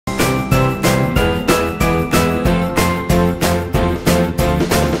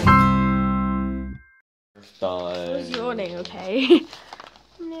started. I was yawning, okay?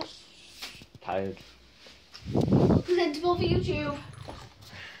 Tired. Presentable for YouTube.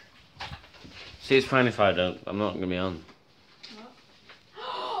 See, it's fine if I don't. I'm not gonna be on.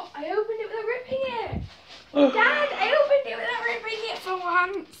 I opened it without ripping it. Dad, I opened it without ripping it for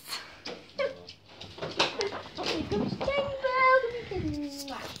once.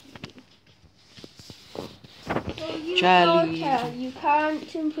 Charlie. You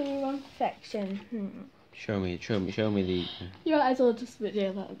can't improve on perfection. Show me the. Your eyes all just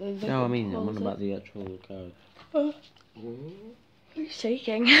video that. No, I mean, I'm on about the actual card. You're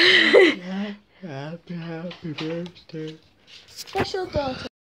shaking. Happy birthday. Special daughter.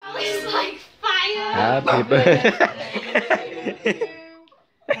 It's like fire. Happy birthday.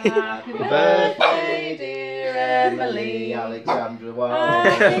 Happy birthday, dear Emily Alexandra Wild.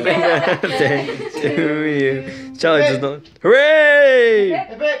 Happy birthday to you. Charlie does not. Hooray!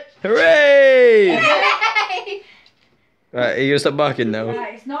 Hooray! Right, are you gonna stop barking now?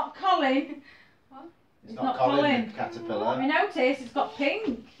 Right, it's not Colin. It's not Colin Colin. the caterpillar. I noticed it's got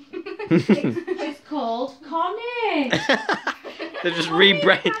pink. It's called Connie. They just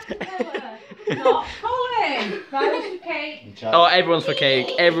rebrand. Not Colin. Right, what's the cake? Oh, everyone's for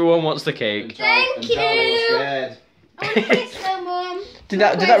cake. Everyone wants the cake. Thank you. Scared. I want to kiss them, Mum. Did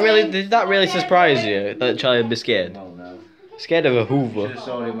that really surprise you that Charlie would be scared? No, no. Scared of a Should Hoover. have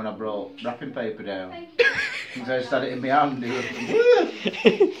saw him when I brought wrapping paper down. Because I just had it in my hand. He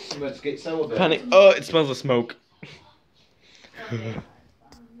went schizo a bit. Panic. Oh, it smells of smoke.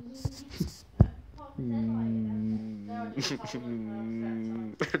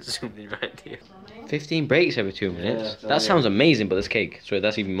 Zoomed in right here. 15 breaks every 2 minutes. Yeah, That sounds amazing, but this cake, so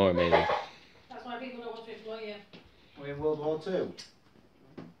that's even more amazing. That's why people don't want to employ you. We're in World War II.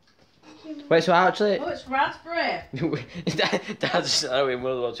 Wait, so actually, Oh, it's raspberry. Dad's in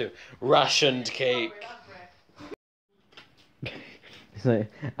World War II. Rationed cake. He's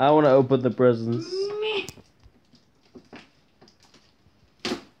like, I want to open the presents.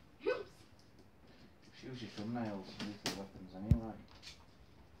 Use your thumbnails and lethal weapons anyway.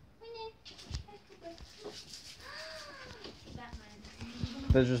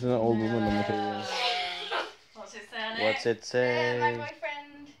 There's just an old woman on the table. What's it saying? What's it My say?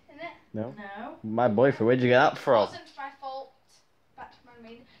 boyfriend, isn't it? No? No. My boyfriend, where'd you get that It from? wasn't my fault. Batman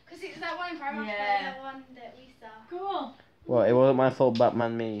made. Because it's that one in Primark, Yeah. that one that we saw. Cool. Well, it wasn't my fault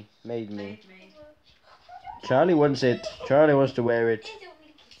Batman made me. Made me. Charlie wants it. Charlie wants to wear it. They don't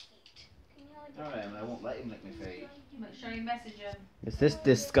lick his feet. Can you hold it? Alright, I won't let him lick my feet. Make sure you message him. It's this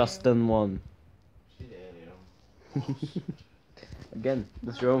disgusting one. She did earlier. Again,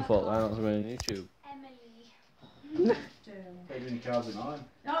 that's your own fault. I'm not on YouTube. Emily. They're doing your cards in mine.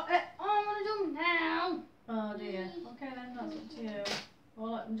 Oh, Oh, I want to do them now. oh dear. Okay then, that's up to you.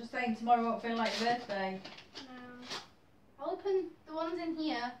 Well, I'm just saying tomorrow won't feel like your birthday. No. I'll open the ones in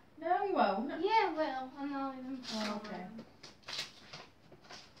here. No, you won't. Yeah, well, and I'll even. Oh, okay.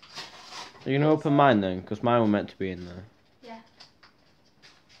 Are you gonna open mine then? Because mine were meant to be in there.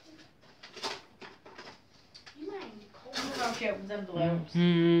 You mind? I don't know how she opens envelopes.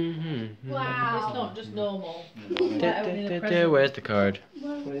 Wow. It's not just normal. Like opening a present. Where's the card?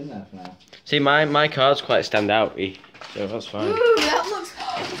 Put it in there for now. See, my cards quite stand out, so that's fine. Ooh, that looks.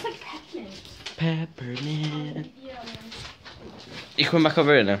 It looks like peppermint. Peppermint. Yeah. You coming back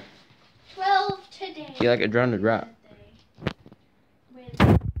over here now? 12 today. You like a drowned rat?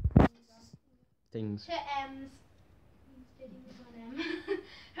 With Things. to M's.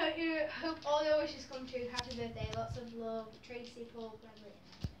 Hope all your wishes come true. Happy birthday. Lots of love. Tracy, Paul, Bradley.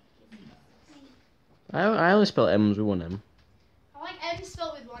 I only spell M's with one M. I like M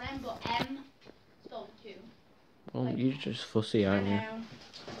spelled with one M, but M spelled with two. Well, you're just fussy, aren't you? I know.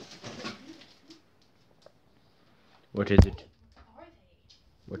 What is it? Are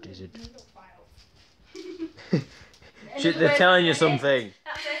What is it? they? Middle file. They're telling you something.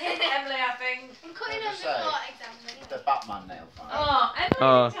 That's a hint, Emily, I think. I'm cutting What them did you say? before exams The anyway. Batman nail file. Oh, Emily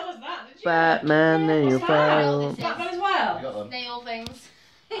Oh. didn't tell us that, did you? Batman in your What's that? file. Batman as You well? got them? Nail things.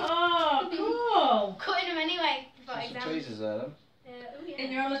 Oh, cool. Cutting them anyway before Got some exams. tweezers there then. Oh yeah.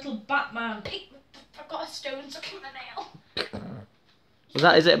 In your own little Batman. I've got a stone stuck in my nail.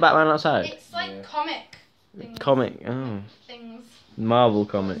 Is it Batman outside? It's like Yeah. comic things. Comic. Oh. Things. Marvel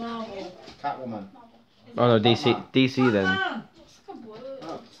comic. Marvel. Catwoman. Oh no, DC. Batman. DC then. Batman. It's like a whirl.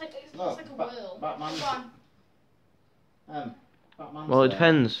 Oh. It's Look, like a whirl. Batman. Go on. Batman's Well, it there.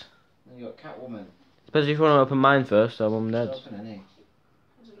 depends. Then you got Catwoman. Depends if you want to open mine first or Mum and Just Dad's. open any.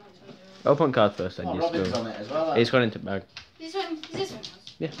 Open card first then. Oh, Just Robin's go. on it as well. It's gone into bag. This one. This one.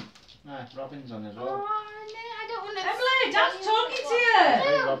 No, Robin's on as Oh well. no, I don't want to. Emily, Dad's talking to I you.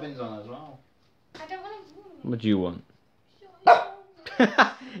 think Robin's on as well. I don't want to. What do you want?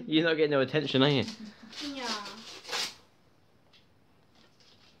 You're not getting no attention, are you? Yeah.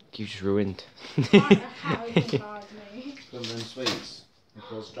 You just ruined. How is it hard, me? Cumberland Sweets.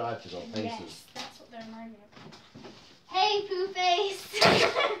 Nicholas Drive is all Yes, pieces. that's what they're reminding me of. Hey, Pooh Face!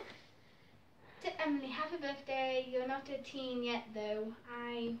 To Emily, happy birthday. You're not a teen yet, though.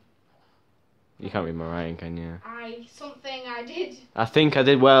 You can't read my writing, can you? Something I did. I think I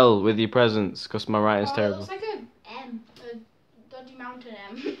did well with your presents, because my writing's It terrible. looks like a M, a dodgy mountain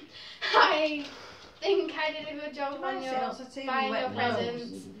M. I think I did a good job on Nice, your it's a teeny buying wet your nose.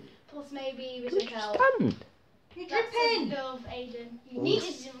 presents. Plus maybe we Would should you help. stand? You're That's a dripping. girl of Aiden. You need to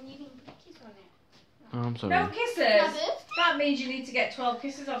put a kiss on it. Oh, I'm sorry. No My kisses. birthday. That means you need to get 12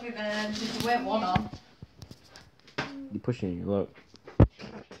 kisses off it then, if you weren't one on. You're pushing you, look.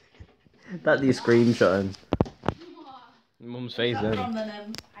 That you're screenshotting. Mum's face Is that then. from the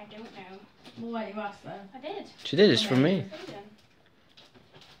name? I don't know. Well, why you asked then? I did. She did, it's from me. Aiden.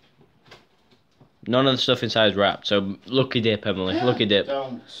 None of the stuff inside is wrapped, so lucky dip, Emily. Lucky dip.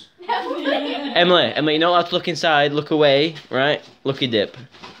 Don't. Emily, you're not allowed to look inside, look away, right? Lucky dip. Now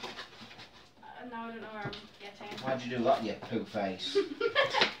I don't know where I'm getting. Why'd you do that, you poo face?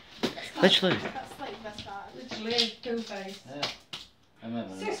 Literally. That's like the best part. Literally, two-face.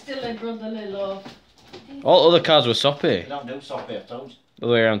 Remember, Sisterly, brotherly love. All other cards were soppy. you don't do soppy, I've told you. The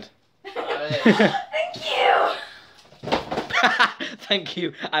other way around. Thank you! Thank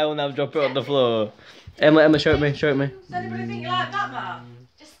you. I will now drop it on the floor. Emma, show it me, show it me. Does anybody think you like that, Matt?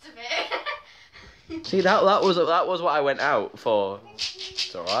 Just a bit. See, that was what I went out for.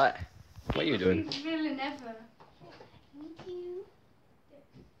 It's alright. What are you doing? Really never.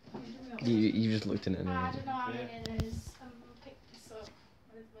 Thank you. You just looked in it I anyway. don't know how many it is. I'm gonna pick this up.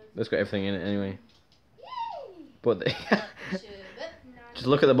 It's got everything in it anyway. Yay! But Sherbet. just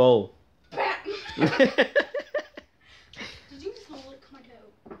look at the bowl. Did you just lick my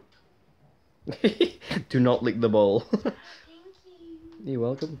toe? Do not lick the bowl. Thank you. You're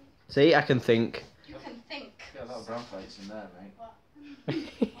welcome. See, I can think. You can think. You got a lot of brown plates in there, mate. What? You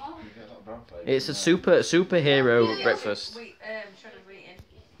got a lot of brown plates. It's a in superhero breakfast. Wait, shredded wheat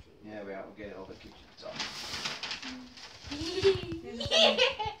in. there. Yeah, we'll get it over the kitchen top. These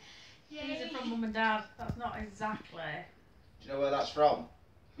Yay. are from Mum and Dad. That's not exactly. Do you know where that's from?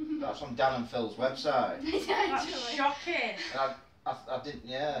 That's from Dan and Phil's website. That's Actually. shocking. And I didn't,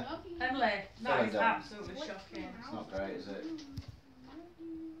 yeah. Emily, that Phil is and Dan. absolutely shocking. It's not great, is it?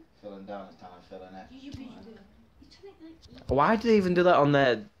 Phil and Dan, it's Dan and Phil, innit? Why did they even do that on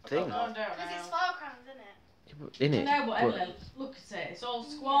their thing? don't know. I don't Because it's know. flower crowns, isn't it? In I it. know, but But Emily, look at it. It's all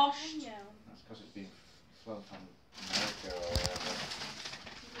squashed. Yeah. That's because it's been flown from America or whatever.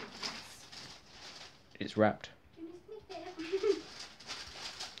 it's wrapped. Can you sniff it?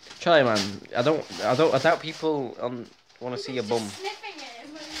 Charlie, man, I doubt people want to see your bum. Just sniffing it.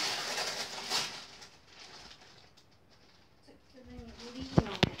 Leaning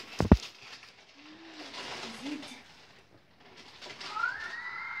on it.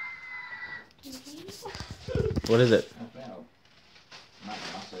 What is it? Well,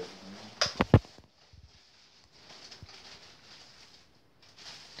 massive.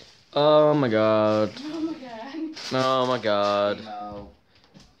 Oh my god. Oh my god. Oh my god.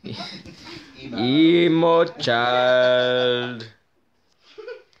 Emo. Emo child.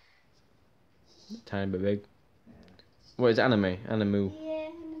 Tiny bit big. What is it, anime? Animu. Yeah.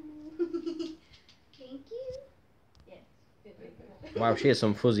 Thank you. Wow, she has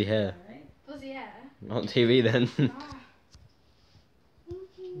some fuzzy hair. Fuzzy hair. On TV then. Ah. Thank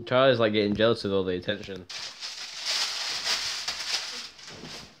you. Charlie's like getting jealous of all the attention.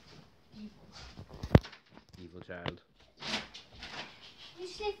 Evil child. You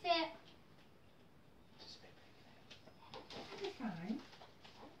sniff it. Fine.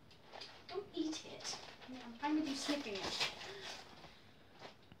 Don't eat it. I'm fine with you sniffing it.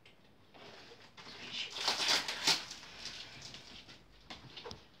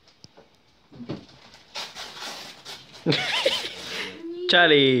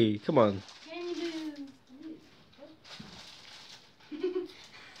 Charlie, come on. Can you do?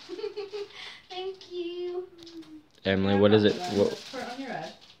 Thank you. Emily, what is it? What? Put it on your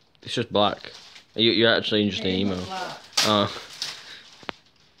head. It's just black. You're actually just an emo. Oh.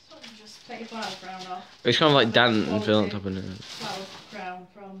 Just take your flower crown off. It's kind of like Dan and Phil on top of it. Flower crown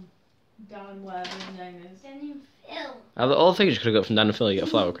from Dan, whatever his name is. Then you fill. Out of all the things you could have got from Dan and Phil, you get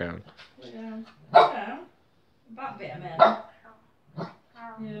a flower crown. Put it down. Put it down. That bit, man.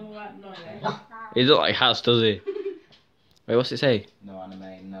 You know what? No, He doesn't like hats, does he? Wait, what's it say? No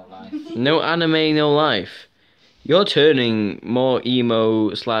anime, no life. No anime, no life. You're turning more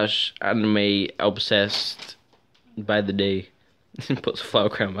emo / anime obsessed by the day. Puts a flower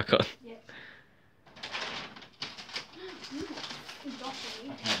crown back on. Joshy.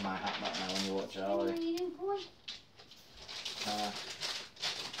 I can have my hat back now when you watch Charlie.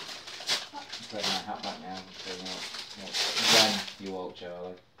 Take my hat back now. So when you walk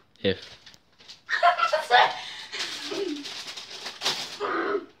Charlie. If.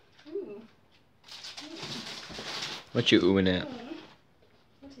 What you oohing at?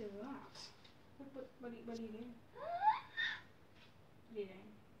 What is that? What are you doing? What are you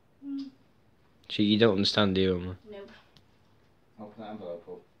doing? You don't understand, do you, Emma? Nope. Open that envelope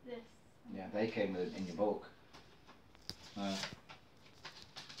up. This. Yeah, they came with it in your book.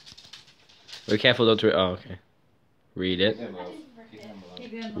 Be careful, don't read. Oh, okay. Read Keep it. the envelope. Keep the envelope.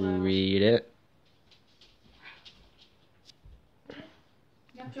 Keep the envelope. Read it. You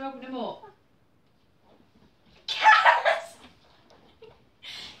have to open them up.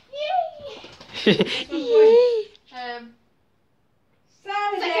 Yay!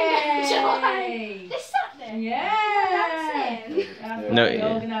 Saturday! This Saturday? Yeah! Dancing. No, I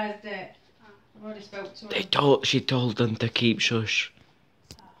yeah. organised it. I've already spoke to her. She told them to keep shush.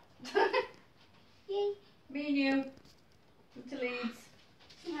 Yay. Me and you. To Leeds.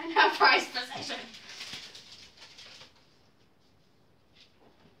 Our prize possession.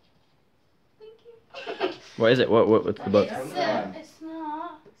 Thank you. What is it? What's the book? It's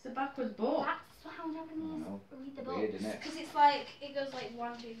not. It's a backwards book. That's how Japanese No. read the Weird, books. isn't it? Because it's like, it goes like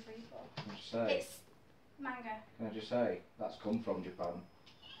 1, 2, 3, 4. Can I just say? It's manga. Can I just say? That's come from Japan.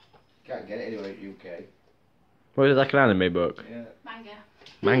 Can't get it anywhere in the UK. What is it, like an anime book? Yeah. Manga.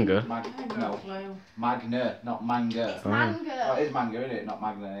 Manga? I haven't got a No. clue. Magna, not manga. It's Oh. manga. Oh, it is manga, isn't it? Not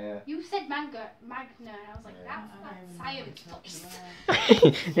magna, yeah. You said magna, and I was like, Yeah. that's I don't even know science what voice. you're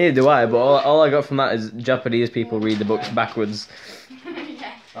talking about. Neither do I, but all I got from that is Japanese people read the books backwards.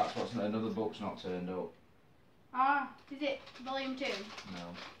 Yeah. That's what's another book's not turned up. Ah, is it volume 2? No,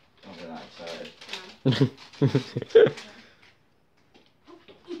 don't get that excited.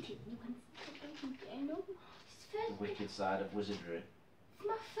 The wicked side of wizardry. It's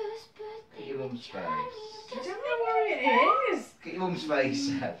my first birthday. Get your mum's face. I don't know what it is. Get your mum's face,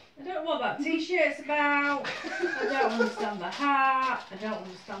 Seb. I don't know what that t-shirt's about. I don't understand the hat. I don't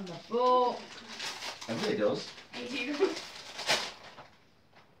understand the book. Everybody does. I do.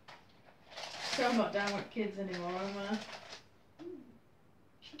 So I'm not down with kids anymore, am I?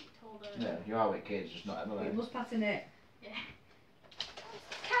 Should've told her. Yeah, you are with kids, just not You Emily. must pass in it.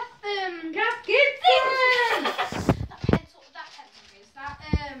 Catherine! Cat kids! That pencil case, that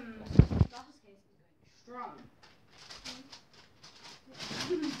glasses case is going strong.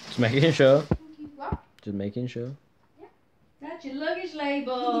 Just making sure. What? Just making sure. That's your luggage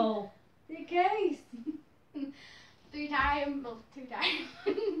label. Your case. 3 times, well, 2 times.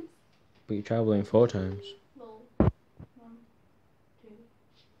 But you're travelling 4 times. Well, 1, 2, 3,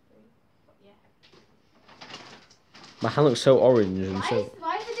 4, yeah. My hand looks so orange and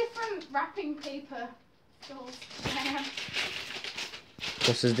Why is a different wrapping paper stalls?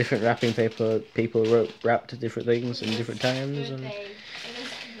 Plus there's different wrapping paper, people wrapped different things in different times. And Birthday. It is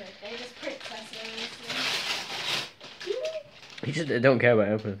birthday. There's princesses. you just don't care about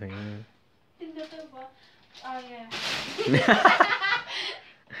everything. Another one. Oh yeah.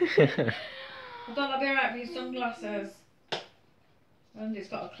 I thought that'd be alright for your sunglasses. And it's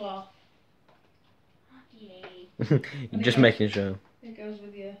got a cloth. Yay. You're just making sure. It goes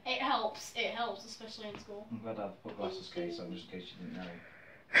with you. It helps. It helps, especially in school. I'm glad I've put glasses case on just in case you didn't know.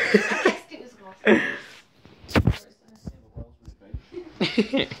 I guessed it was glasses. You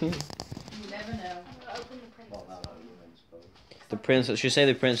never know. I'm gonna open the Well, princess no, one. no, you meant to suppose. The princess. She say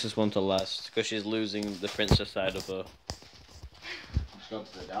the princess want to last because she's losing the princess side of her. She's gone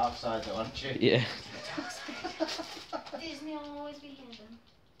to the dark side though, hasn't she? Yeah. Disney will always be hidden.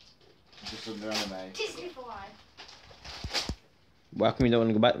 Just under anime. Disney for life. Why come you don't want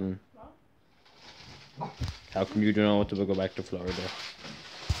to go back then? What? How come you don't want to go back to Florida?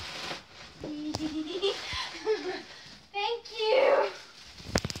 Thank you.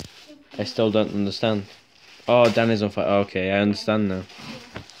 I still don't understand. Oh, Danny's on fire. Okay, I understand now.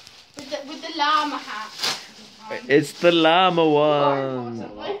 With the llama hat. It's the llama More one.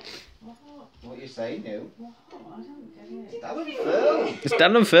 importantly. What you saying now? What? I don't get it. That was Phil. It's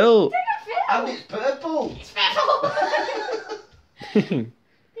Dan and Phil. And it's purple. It's purple. Thank you.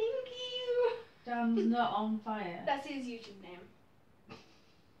 Dan's not on fire. That's his YouTube name. That's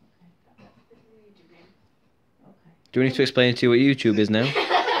his YouTube name. Okay. Do we need to explain to you what YouTube is now?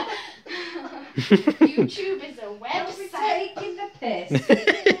 YouTube is a Don't be website. taking the piss.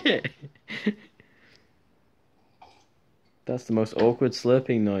 That's the most awkward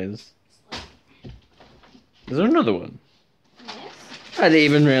slurping noise. Is there another one? Yes. I didn't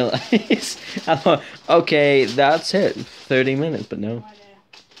even realise. I thought, okay, that's it. 30 minutes, but no.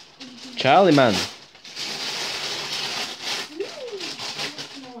 Charlie man.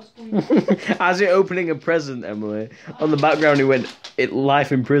 As you're opening a present, Emily, on the background he went,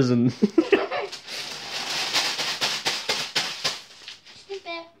 life in prison.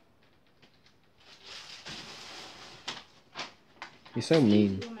 You're so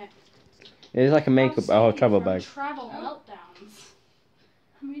mean. It's like a makeup travel bag. Travel meltdowns.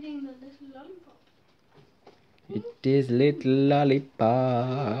 I'm reading the Little Lollipop. It is little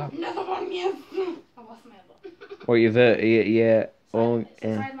lollipop. Another one, yes. I lost my other one. Or you've yeah. Oh, It's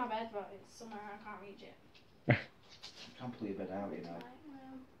inside my bed, but it's somewhere I can't reach it. You can't pull your bed out, you know.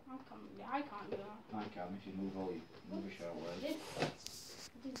 I can't do that. I can if you move all your rubbish out way. What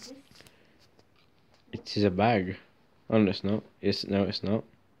is this? It is a bag. Oh no, it's not. No, it's not.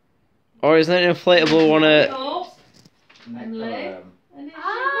 Or is that an inflatable one? Oh, Emily. and it's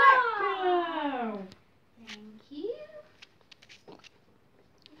Ah! your back Thank you.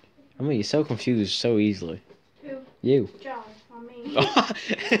 I mean, you're so confused so easily. Who? You. John, or me.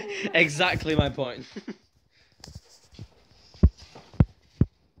 Exactly my point.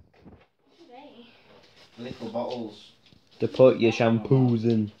 Today. Little bottles. To put your shampoos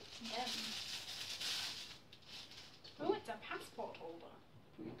in. Yeah. Oh, it's a passport holder.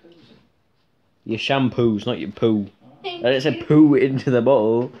 Put your pills in. Your shampoos, not your poo. Thank And it's a you. poo into the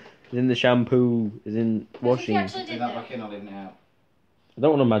bottle. Is in the shampoo. Is in washing. I actually Put did that that. back in or leaving it out.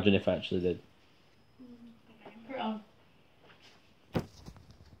 don't want to imagine if I actually did. Put it on.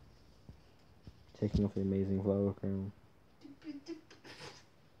 Taking off the amazing flower crown.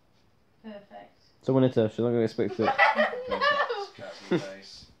 Perfect. Someone hit her. She's not going to expect it. Cat's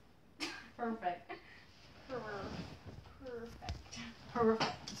face. Perfect. Perfect.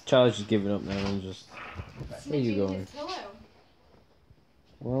 Perfect. Charlie's just giving up now and just. Where are you Sniffing going? his pillow.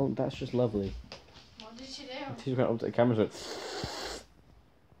 Well, that's just lovely. What did she do? She's went up to the camera and went,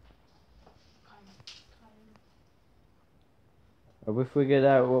 have we figured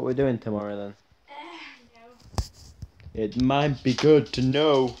out what we're doing tomorrow then? No. It might be good to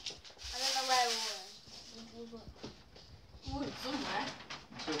know. I don't know where we were. Oh, it's somewhere.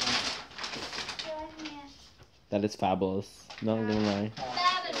 That is fabulous. Not gonna lie.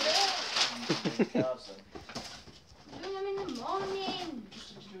 Cards then. Doing them in the morning.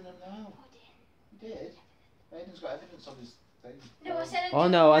 Just doing them now. You did. Aiden's got evidence of his thing. No, I said. Oh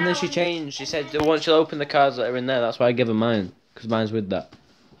no, and then she changed. She said that once she'll open the cards that are in there, that's why I give her mine. Because mine's with that.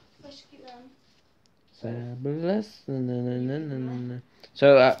 Fabulous. Na, na, na, na, na, na.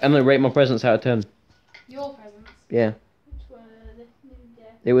 So, Emily, rate my presents out of 10. Your presents. Yeah. Which were the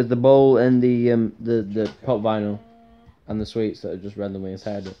It was the bowl and the pop vinyl and the sweets that are just randomly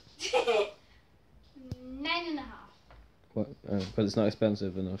inside it. 9.5. What? Because it's not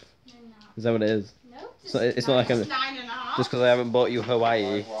expensive enough. 9.5. Is that what it is? No. It's not like I'm. 9.5. Just because I haven't bought you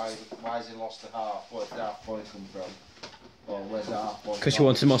Hawaii. Why has he lost a half? Where's the half point come from? Or where's the half point? Because you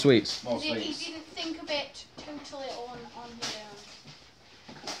wanted more sweets. More He sweets. didn't think of it totally on his own.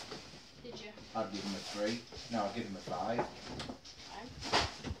 Did you? I'd give him a 3. No, I'd give him a 5.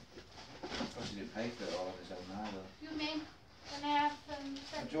 Because he didn't pay for it all on his own either. You mean when I have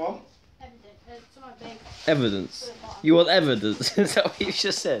What do you want? evidence? Somewhat big. Evidence. At the bottom. You want evidence? Is that what you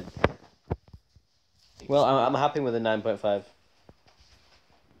just said? Well, I'm happy with a 9.5.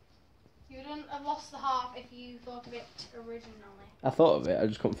 You wouldn't have lost the half if you thought of it originally. I thought of it, I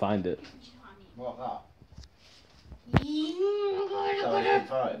just couldn't find it. Do you know what I mean? What that? Yeah. So I didn't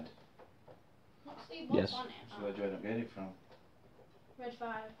find. What's the Yes. on it? So where do you end up getting it from? Red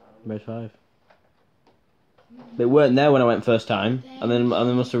 5. Red 5. They weren't there when I went first time, and then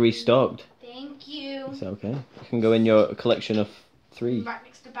must have restocked. Thank you. It's okay. It can go in your collection of 3. Right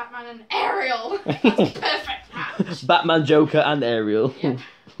next to Batman and Ariel. That's perfect match. Batman, Joker, and Ariel. Yep.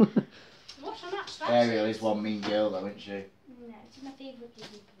 What a match that Ariel is one mean girl though, isn't she? No, she's my favourite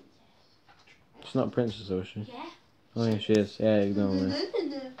Disney princess. She's not a princess, though, is she? Yeah. Oh yeah, she is. Yeah, ignore me.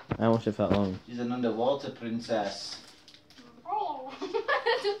 I watched it for that long. She's an underwater princess. Oh.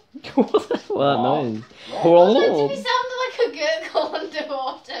 What the hell that noise? That Oh. sounded like a gurgle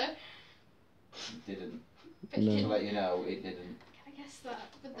underwater. It didn't. No. To let you know, it didn't. I guess that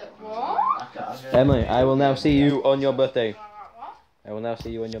with the I what? can't. Emily, I will now see you on your birthday. What? I will now see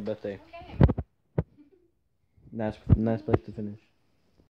you on your birthday. Okay. Nice place to finish.